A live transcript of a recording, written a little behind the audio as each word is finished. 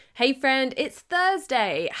Hey friend, it's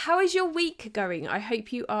Thursday. How is your week going? I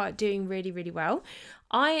hope you are doing really, really well.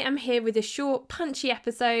 I am here with a short, punchy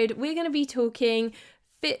episode. We're going to be talking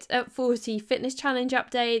Fit at 40 fitness challenge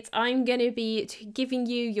updates. I'm going to be giving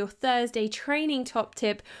you your Thursday training top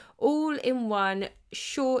tip all in one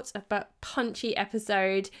short but punchy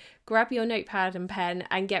episode. Grab your notepad and pen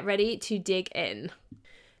and get ready to dig in.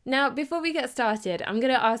 Now, before we get started, I'm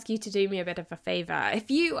going to ask you to do me a bit of a favour. If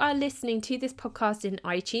you are listening to this podcast in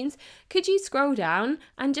iTunes, could you scroll down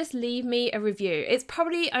and just leave me a review? It's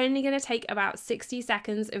probably only going to take about 60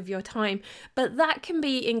 seconds of your time, but that can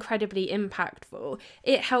be incredibly impactful.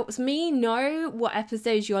 It helps me know what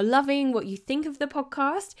episodes you're loving, what you think of the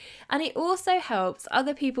podcast, and it also helps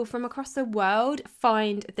other people from across the world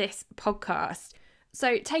find this podcast.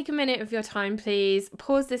 So take a minute of your time, please.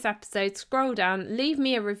 Pause this episode, scroll down, leave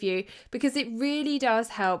me a review because it really does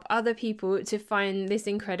help other people to find this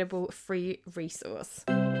incredible free resource.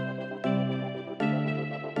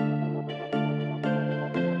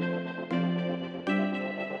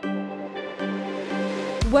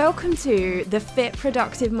 Welcome to the Fit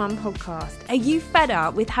Productive Mum podcast. Are you fed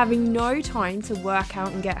up with having no time to work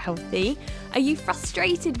out and get healthy? Are you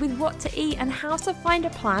frustrated with what to eat and how to find a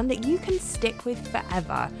plan that you can stick with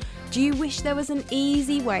forever? Do you wish there was an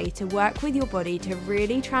easy way to work with your body to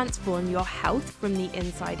really transform your health from the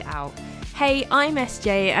inside out? Hey, I'm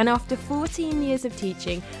SJ, and after 14 years of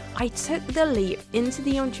teaching, I took the leap into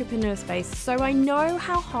the entrepreneur space so I know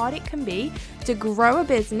how hard it can be to grow a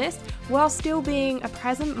business while still being a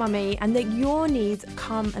present mummy, and that your needs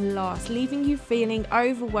come last, leaving you feeling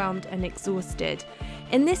overwhelmed and exhausted.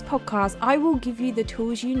 In this podcast, I will give you the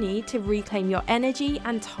tools you need to reclaim your energy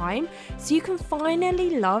and time so you can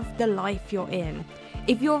finally love the life you're in.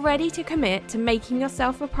 If you're ready to commit to making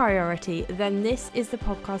yourself a priority, then this is the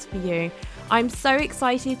podcast for you. I'm so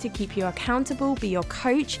excited to keep you accountable, be your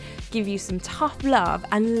coach, give you some tough love,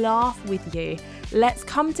 and laugh with you. Let's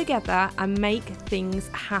come together and make things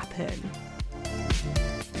happen.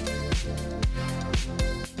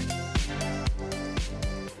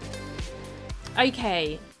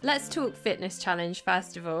 Okay, let's talk fitness challenge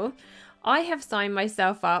first of all. I have signed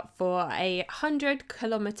myself up for a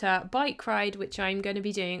 100-kilometer bike ride, which I'm going to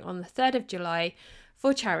be doing on the 3rd of July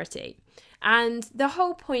for charity. And the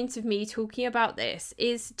whole point of me talking about this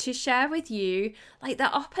is to share with you like the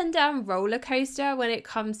up and down roller coaster when it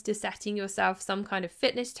comes to setting yourself some kind of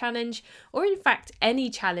fitness challenge, or in fact any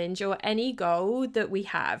challenge or any goal that we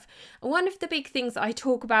have. And one of the big things I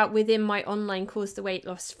talk about within my online course, The Weight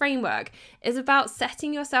Loss Framework, is about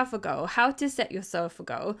setting yourself a goal, how to set yourself a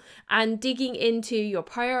goal, and digging into your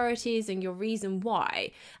priorities and your reason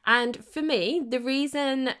why. And for me, the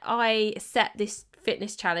reason I set this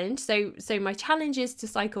fitness challenge, so my challenge is to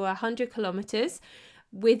cycle 100 kilometers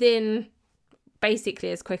within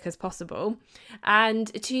basically as quick as possible,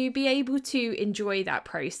 and to be able to enjoy that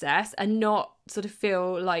process and not sort of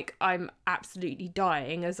feel like I'm absolutely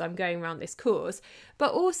dying as I'm going around this course.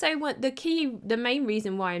 But also the main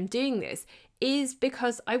reason why I'm doing this is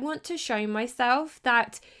because I want to show myself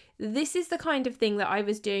that this is the kind of thing that I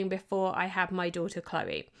was doing before I had my daughter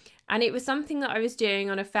Chloe. And it was something that I was doing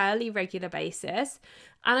on a fairly regular basis.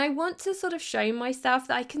 And I want to sort of show myself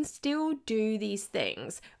that I can still do these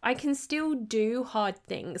things. I can still do hard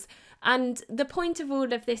things. And the point of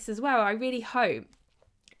all of this as well, I really hope,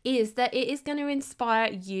 is that it is going to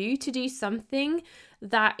inspire you to do something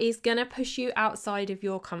that is going to push you outside of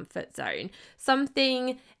your comfort zone.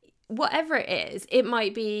 Something, whatever it is, it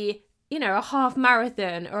might be, a half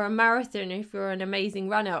marathon or a marathon if you're an amazing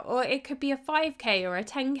runner, or it could be a 5K or a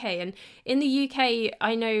 10K. And in the UK,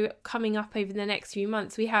 I know coming up over the next few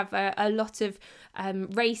months, we have a lot of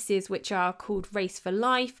races which are called Race for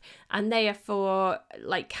Life, and they are for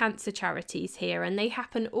like cancer charities here, and they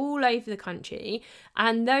happen all over the country.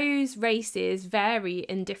 And those races vary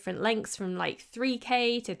in different lengths, from like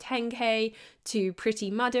 3K to 10K to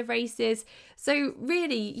pretty mudder races. So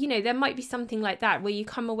really, there might be something like that where you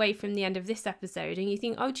come away from the end of this episode and you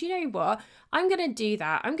think, oh, do you know what? I'm going to do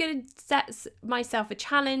that. I'm going to set myself a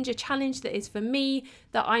challenge that is for me,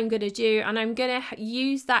 that I'm going to do. And I'm going to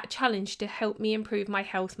use that challenge to help me improve my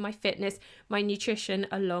health, my fitness, my nutrition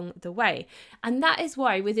along the way. And that is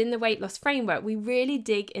why within the weight loss framework, we really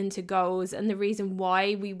dig into goals and the reason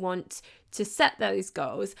why we want to set those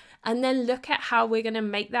goals, and then look at how we're going to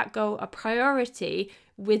make that goal a priority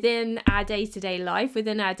within our day-to-day life,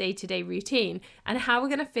 within our day-to-day routine, and how we're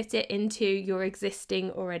going to fit it into your existing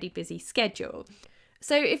already busy schedule.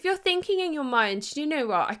 So if you're thinking in your mind, do you know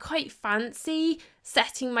what? I quite fancy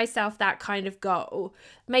setting myself that kind of goal.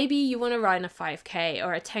 Maybe you want to run a 5K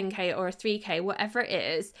or a 10K or a 3K, whatever it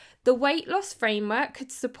is. The weight loss framework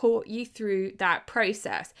could support you through that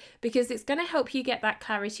process because it's going to help you get that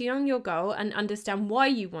clarity on your goal and understand why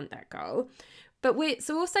you want that goal. But it's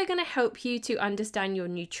also going to help you to understand your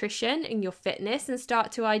nutrition and your fitness and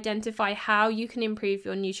start to identify how you can improve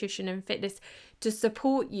your nutrition and fitness to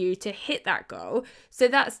support you to hit that goal. So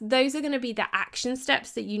those are going to be the action steps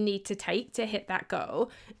that you need to take to hit that goal.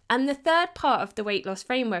 And the third part of the weight loss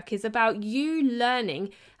framework is about you learning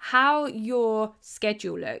how your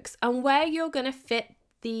schedule looks and where you're going to fit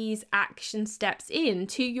these action steps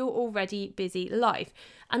into your already busy life.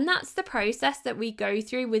 And that's the process that we go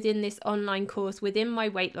through within this online course within my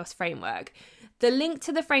weight loss framework. The link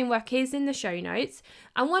to the framework is in the show notes.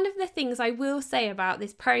 And one of the things I will say about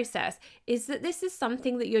this process is that this is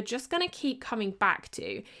something that you're just going to keep coming back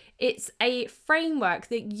to. It's a framework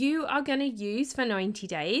that you are going to use for 90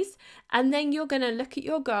 days. And then you're going to look at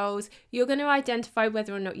your goals. You're going to identify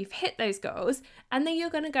whether or not you've hit those goals. And then you're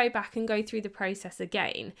going to go back and go through the process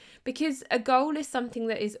again. Because a goal is something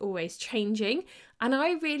that is always changing. And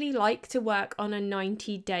I really like to work on a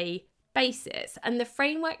 90-day basis, and the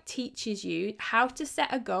framework teaches you how to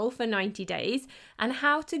set a goal for 90 days and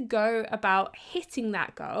how to go about hitting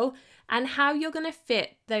that goal and how you're going to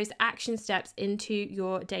fit those action steps into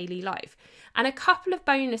your daily life. And a couple of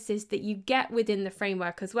bonuses that you get within the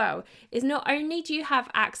framework as well is not only do you have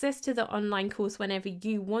access to the online course whenever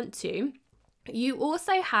you want to, you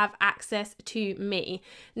also have access to me.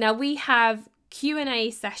 Now we have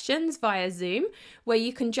Q&A sessions via Zoom where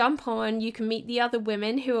you can jump on, you can meet the other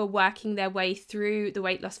women who are working their way through the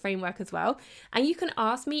weight loss framework as well, and you can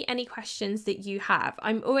ask me any questions that you have.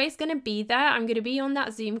 I'm always going to be there. I'm going to be on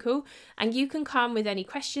that Zoom call, and you can come with any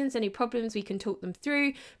questions, any problems, we can talk them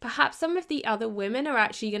through. Perhaps some of the other women are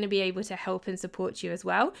actually going to be able to help and support you as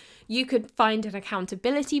well. You could find an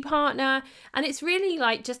accountability partner, and it's really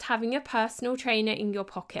like just having a personal trainer in your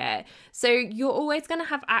pocket. So you're always going to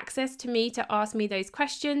have access to me to ask me those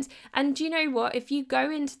questions. And do you know what? If you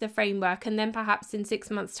go into the framework and then perhaps in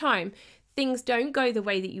 6 months' time, things don't go the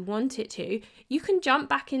way that you want it to, you can jump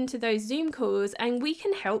back into those Zoom calls and we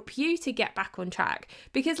can help you to get back on track.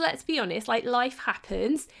 Because let's be honest, like life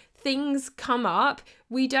happens, things come up,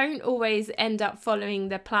 we don't always end up following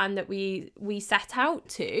the plan that we set out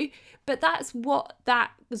to, but that's what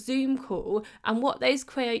that Zoom call and what those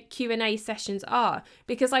Q&A sessions are,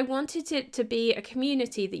 because I wanted it to be a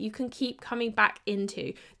community that you can keep coming back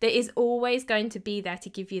into, that is always going to be there to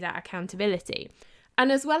give you that accountability.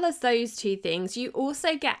 And as well as those two things, you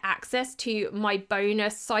also get access to my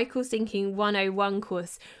bonus Cycle Syncing 101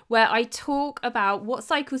 course, where I talk about what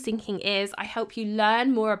cycle syncing is. I help you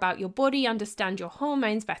learn more about your body, understand your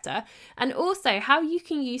hormones better, and also how you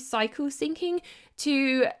can use cycle syncing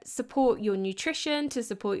to support your nutrition, to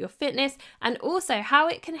support your fitness, and also how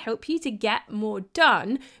it can help you to get more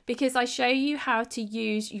done, because I show you how to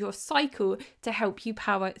use your cycle to help you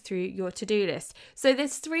power through your to-do list. So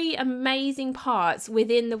there's 3 amazing parts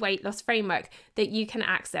within the weight loss framework that you can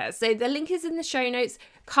access. So the link is in the show notes.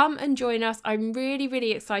 Come and join us. I'm really,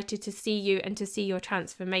 really excited to see you and to see your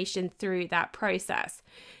transformation through that process.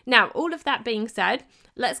 Now, all of that being said,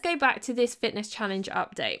 let's go back to this fitness challenge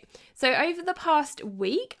update. So over the past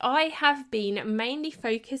week, I have been mainly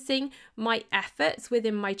focusing my efforts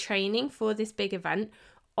within my training for this big event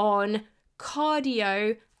on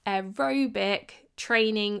cardio aerobic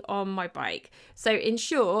training on my bike. So in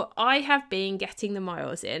short, I have been getting the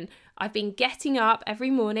miles in. I've been getting up every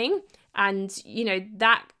morning, and you know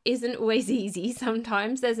that isn't always easy.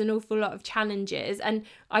 Sometimes there's an awful lot of challenges, and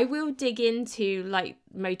I will dig into like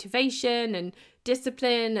motivation and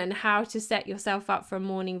discipline and how to set yourself up for a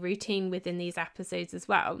morning routine within these episodes as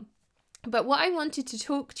well. But what I wanted to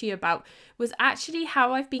talk to you about was actually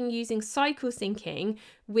how I've been using cycle syncing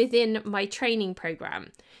within my training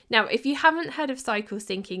program. Now, if you haven't heard of cycle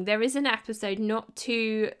syncing, there is an episode not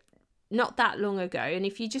that long ago, and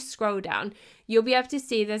if you just scroll down, you'll be able to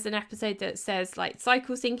see there's an episode that says like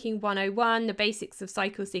Cycle Syncing 101, the basics of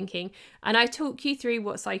cycle syncing, and I talk you through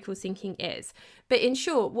what cycle syncing is. But in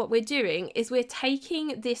short, what we're doing is we're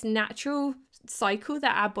taking this natural cycle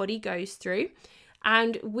that our body goes through,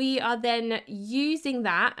 and we are then using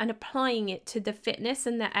that and applying it to the fitness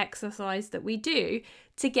and the exercise that we do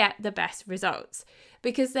to get the best results.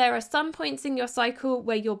 because there are some points in your cycle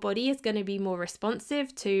where your body is going to be more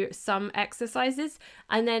responsive to some exercises,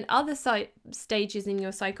 and then other stages in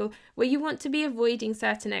your cycle where you want to be avoiding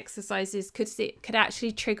certain exercises because it could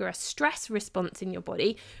actually trigger a stress response in your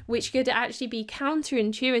body, which could actually be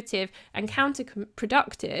counterintuitive and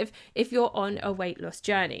counterproductive if you're on a weight loss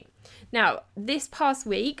journey. Now, this past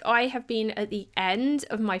week, I have been at the end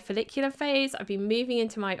of my follicular phase. I've been moving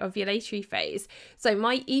into my ovulatory phase. So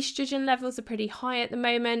my estrogen levels are pretty high at the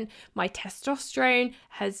moment. My testosterone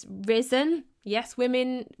has risen. Yes,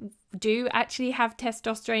 women do actually have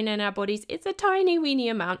testosterone in our bodies. It's a tiny weeny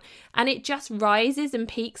amount, and it just rises and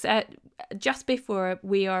peaks at just before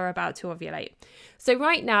we are about to ovulate. So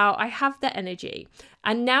right now I have the energy,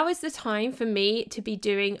 and now is the time for me to be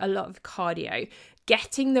doing a lot of cardio,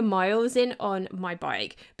 getting the miles in on my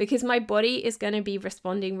bike, because my body is going to be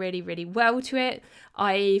responding really, really well to it.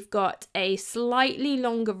 I've got a slightly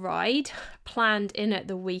longer ride planned in at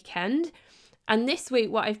the weekend. And this week,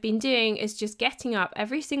 what I've been doing is just getting up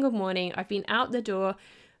every single morning. I've been out the door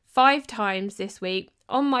 5 times this week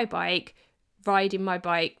on my bike, riding my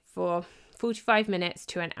bike for 45 minutes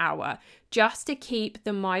to an hour, just to keep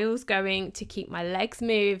the miles going, to keep my legs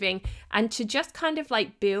moving, and to just kind of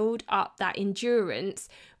like build up that endurance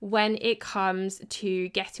when it comes to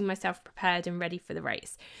getting myself prepared and ready for the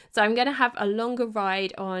race. So I'm going to have a longer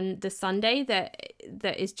ride on the Sunday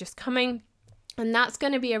that is just coming. And that's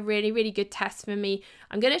going to be a really, really good test for me.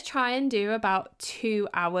 I'm going to try and do about 2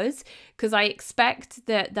 hours, because I expect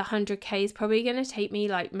that the 100K is probably going to take me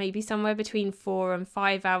like maybe somewhere between 4 and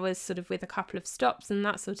 5 hours, sort of with a couple of stops and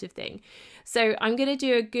that sort of thing. So I'm going to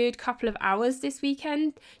do a good couple of hours this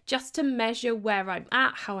weekend just to measure where I'm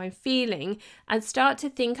at, how I'm feeling, and start to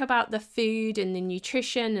think about the food and the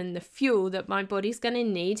nutrition and the fuel that my body's going to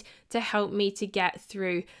need to help me to get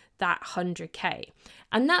through that 100K.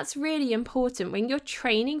 And that's really important when you're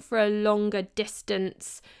training for a longer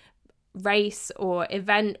distance race or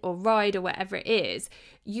event or ride or whatever it is.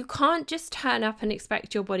 You can't just turn up and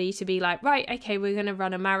expect your body to be like, right, okay, we're going to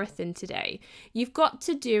run a marathon today. You've got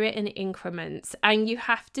to do it in increments, and you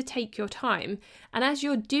have to take your time. And as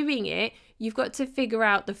you're doing it, you've got to figure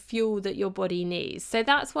out the fuel that your body needs. So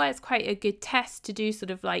that's why it's quite a good test to do,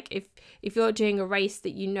 sort of like if you're doing a race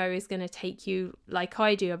that you know is going to take you, like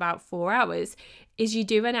I do, about 4 hours, is you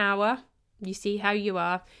do an hour, you see how you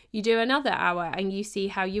are, you do another hour and you see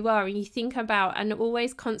how you are, and you think about and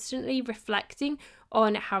always constantly reflecting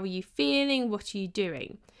on how are you feeling, what are you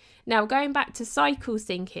doing. Now, going back to cycle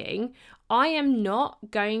syncing, I am not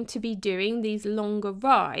going to be doing these longer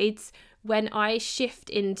rides when I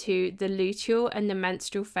shift into the luteal and the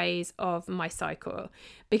menstrual phase of my cycle,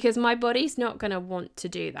 because my body's not going to want to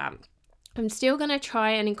do that. I'm still going to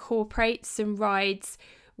try and incorporate some rides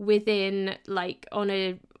within, like, on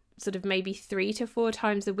a sort of maybe 3 to 4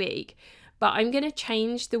 times a week, but I'm going to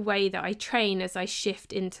change the way that I train as I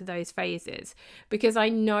shift into those phases, because I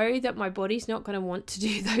know that my body's not going to want to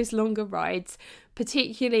do those longer rides,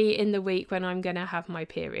 particularly in the week when I'm going to have my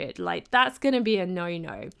period. Like, that's going to be a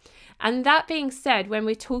no-no. And that being said, when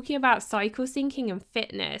we're talking about cycle syncing and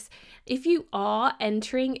fitness, if you are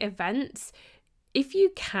entering events, if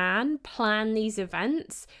you can plan these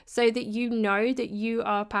events so that you know that you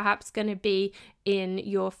are perhaps going to be in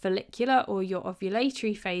your follicular or your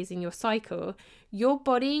ovulatory phase in your cycle, your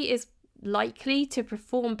body is likely to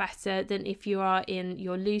perform better than if you are in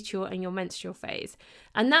your luteal and your menstrual phase.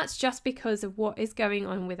 And that's just because of what is going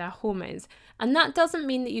on with our hormones. And that doesn't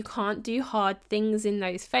mean that you can't do hard things in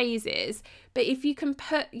those phases, but if you can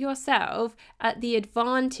put yourself at the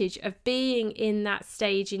advantage of being in that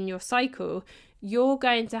stage in your cycle, you're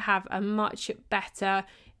going to have a much better,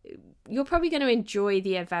 you're probably going to enjoy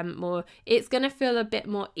the event more. It's going to feel a bit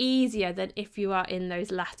more easier than if you are in those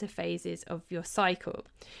latter phases of your cycle.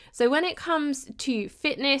 So when it comes to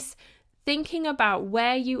fitness, thinking about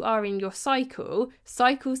where you are in your cycle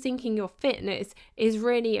syncing your fitness is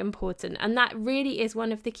really important. And that really is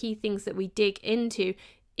one of the key things that we dig into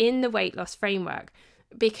in the weight loss framework.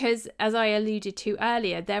 Because as I alluded to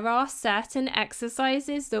earlier, there are certain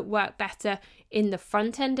exercises that work better in the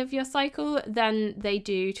front end of your cycle than they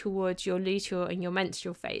do towards your luteal and your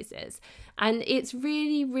menstrual phases. And it's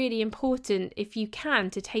really, really important, if you can,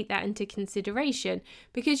 to take that into consideration,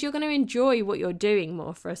 because you're going to enjoy what you're doing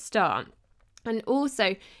more for a start. And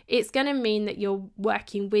also, it's going to mean that you're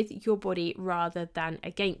working with your body rather than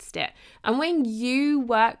against it. And when you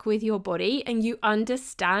work with your body and you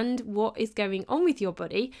understand what is going on with your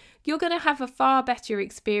body, you're going to have a far better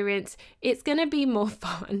experience. It's going to be more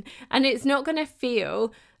fun, and it's not going to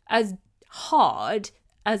feel as hard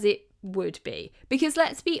as it would be. Because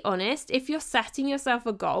let's be honest, if you're setting yourself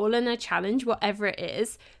a goal and a challenge, whatever it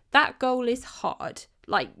is, that goal is hard.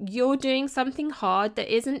 Like, you're doing something hard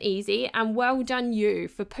that isn't easy, and well done you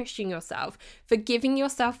for pushing yourself, for giving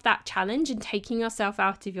yourself that challenge and taking yourself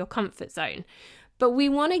out of your comfort zone. But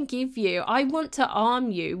I want to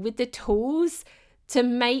arm you with the tools to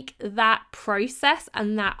make that process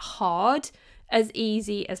and that hard as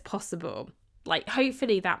easy as possible. Like,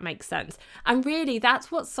 hopefully that makes sense. And really,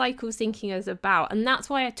 that's what cycle thinking is about. And that's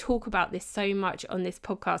why I talk about this so much on this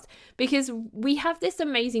podcast, because we have this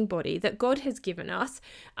amazing body that God has given us,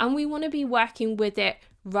 and we want to be working with it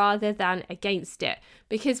rather than against it.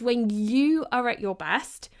 Because when you are at your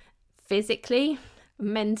best, physically,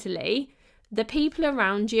 mentally, the people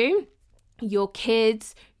around you, your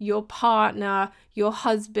kids, your partner, your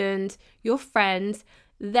husband, your friends,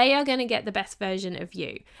 they are going to get the best version of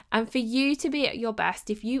you. And for you to be at your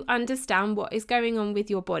best, if you understand what is going on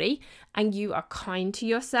with your body and you are kind to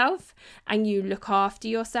yourself and you look after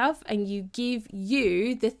yourself and you give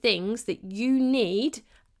you the things that you need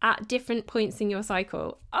at different points in your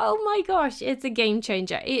cycle, oh my gosh, it's a game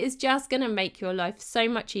changer. It is just going to make your life so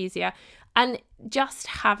much easier. And just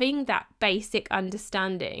having that basic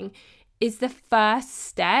understanding is the first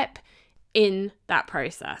step in that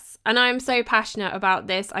process. And I'm so passionate about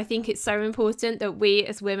this. I think it's so important that we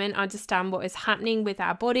as women understand what is happening with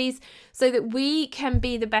our bodies so that we can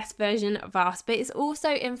be the best version of us. But it's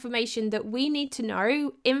also information that we need to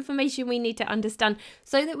know, information we need to understand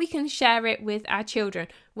so that we can share it with our children.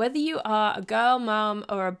 Whether you are a girl mum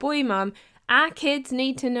or a boy mum, our kids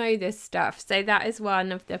need to know this stuff. So that is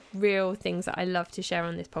one of the real things that I love to share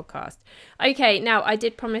on this podcast. Okay, now I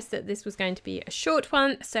did promise that this was going to be a short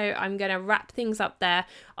one, so I'm going to wrap things up there.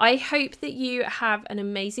 I hope that you have an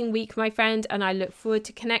amazing week, my friend, and I look forward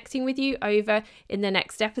to connecting with you over in the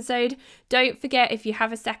next episode. Don't forget, if you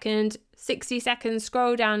have a second, 60 seconds,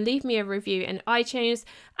 scroll down, leave me a review in iTunes,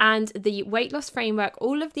 and the weight loss framework,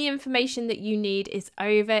 all of the information that you need is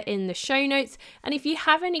over in the show notes. And if you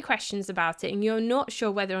have any questions about it and you're not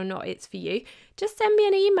sure whether or not it's for you, just send me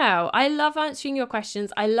an email. I love answering your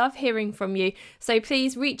questions. I love hearing from you. So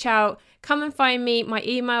please reach out, come and find me. My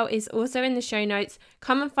email is also in the show notes.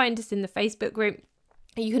 Come and find us in the Facebook group.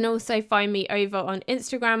 You can also find me over on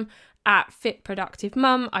Instagram at Fit Productive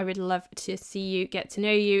Mum. I would love to see you, get to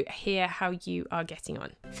know you, hear how you are getting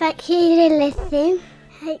on. Thank you for listening.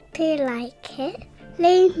 Hope you like it.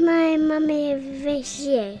 Leave my mummy a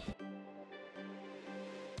review.